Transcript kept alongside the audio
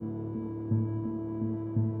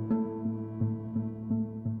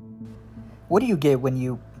What do you get when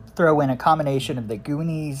you throw in a combination of the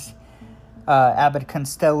Goonies, Abbott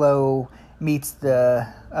Costello meets the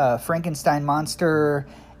Frankenstein monster,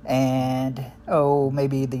 and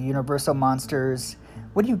maybe the Universal monsters?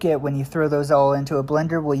 What do you get when you throw those all into a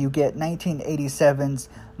blender? Well, you get 1987's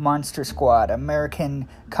Monster Squad, American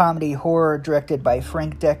comedy horror directed by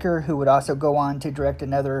Frank Decker, who would also go on to direct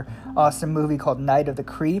another awesome movie called Night of the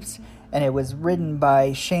Creeps. And it was written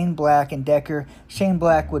by Shane Black and Decker. Shane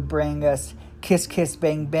Black would bring us Kiss Kiss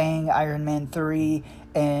Bang Bang, Iron Man 3,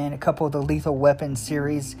 and a couple of the Lethal Weapon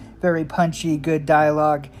series. Very punchy, good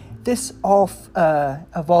dialogue. This all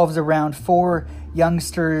evolves around 4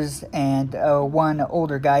 youngsters and one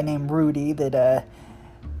older guy named Rudy that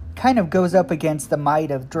kind of goes up against the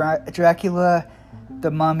might of Dracula,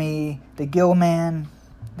 the Mummy, the Gill Man,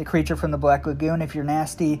 the creature from the Black Lagoon, if you're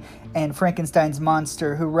nasty, and Frankenstein's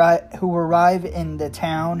monster, who arrive in the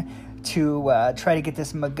town to try to get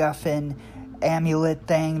this MacGuffin amulet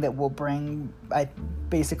thing that will bring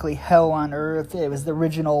basically hell on earth. It was the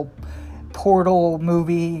original Portal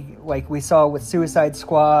movie, like we saw with Suicide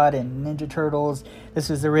Squad and Ninja Turtles. This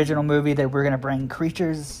was the original movie that we're going to bring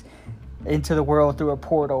creatures into the world through a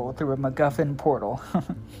portal, through a MacGuffin portal.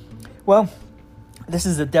 Well, this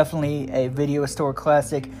is definitely a video store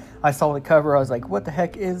classic. I saw the cover, I was like, what the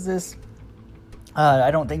heck is this?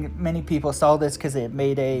 I don't think many people saw this because it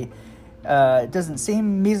made it doesn't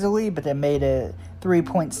seem measly, but it made a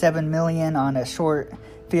 $3.7 million on a short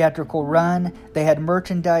theatrical run. They had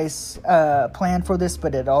merchandise planned for this,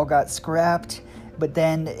 but it all got scrapped. But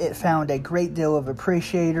then it found a great deal of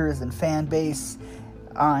appreciators and fan base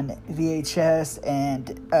on VHS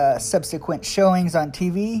and subsequent showings on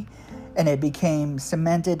TV, and it became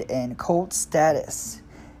cemented in cult status.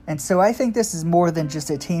 And so I think this is more than just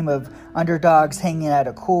a team of underdogs hanging at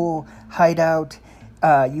a cool hideout.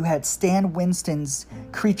 You had Stan Winston's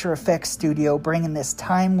Creature Effects studio bringing this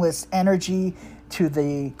timeless energy to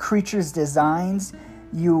the creatures' designs.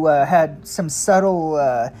 You had some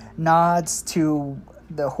subtle nods to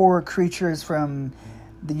the horror creatures from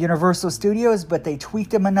the Universal Studios, but they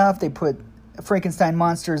tweaked them enough. They put Frankenstein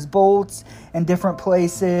monsters' bolts in different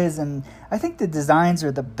places, and I think the designs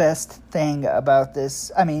are the best thing about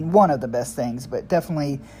this. I mean, one of the best things, but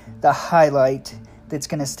definitely the highlight that's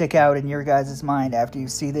going to stick out in your guys' mind after you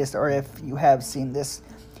see this, or if you have seen this.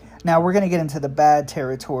 Now, we're going to get into the bad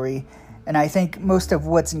territory, and I think most of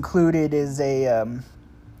what's included is in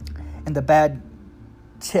the bad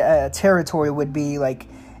territory would be like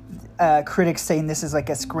critics saying this is like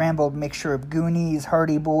a scrambled mixture of Goonies,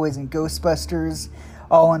 Hardy Boys, and Ghostbusters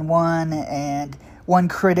all in one. And one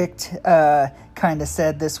critic kind of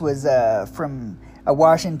said this was from a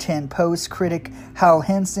Washington Post critic. Hal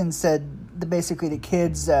Henson said basically the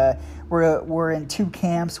kids were in 2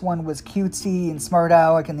 camps. One was cutesy and smart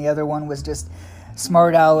aleck, and the other one was just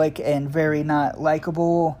smart aleck and very not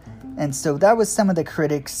likable. And so that was some of the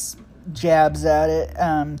critics' jabs at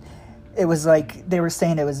it. It was like they were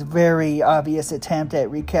saying it was a very obvious attempt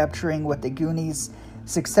at recapturing what the Goonies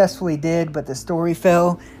successfully did, but the story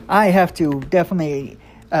fell. I have to definitely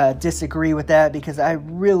disagree with that, because I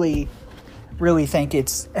really think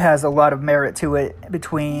it has a lot of merit to it,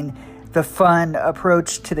 between the fun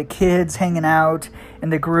approach to the kids hanging out in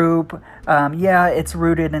the group. Yeah, it's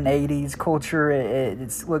rooted in 80s culture.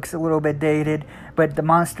 It looks a little bit dated, but the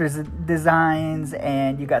monsters designs,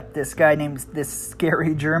 and you got this guy named this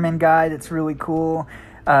scary German guy that's really cool.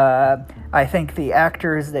 I think the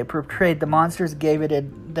actors that portrayed the monsters gave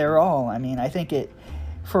it their all. I mean, I think it,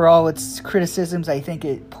 for all its criticisms, I think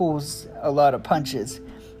it pulls a lot of punches.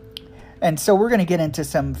 And so we're going to get into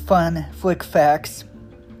some fun flick facts.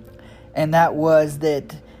 And that was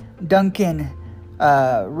that Duncan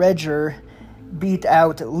Reger beat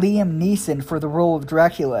out Liam Neeson for the role of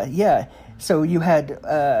Dracula. Yeah, so you had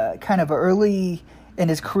kind of early in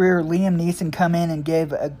his career, Liam Neeson come in and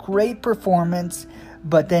gave a great performance,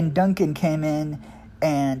 but then Duncan came in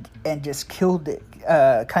and just killed it,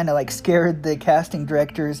 kind of like scared the casting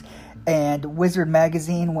directors. And Wizard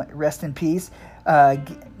Magazine, rest in peace,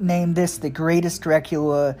 named this the greatest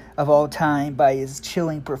Dracula of all time by his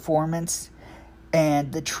chilling performance.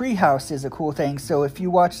 And the treehouse is a cool thing. So if you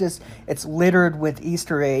watch this, it's littered with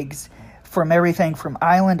Easter eggs from everything from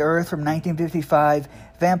Island Earth from 1955,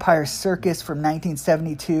 Vampire Circus from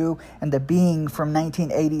 1972, and The Being from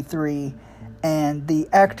 1983. And the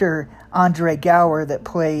actor Andre Gower that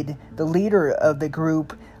played the leader of the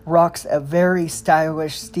group rocks a very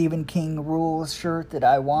stylish Stephen King Rules shirt that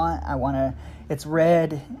I want. It's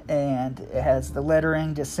red and it has the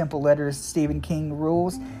lettering, just simple letters, Stephen King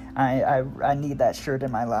Rules. I need that shirt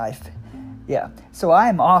in my life. Yeah, so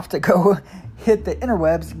I'm off to go hit the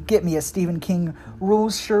interwebs, get me a Stephen King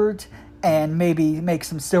rules shirt, and maybe make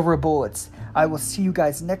some silver bullets. I will see you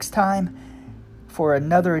guys next time for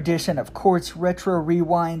another edition of Quartz Retro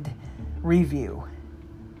Rewind Review.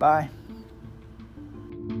 Bye.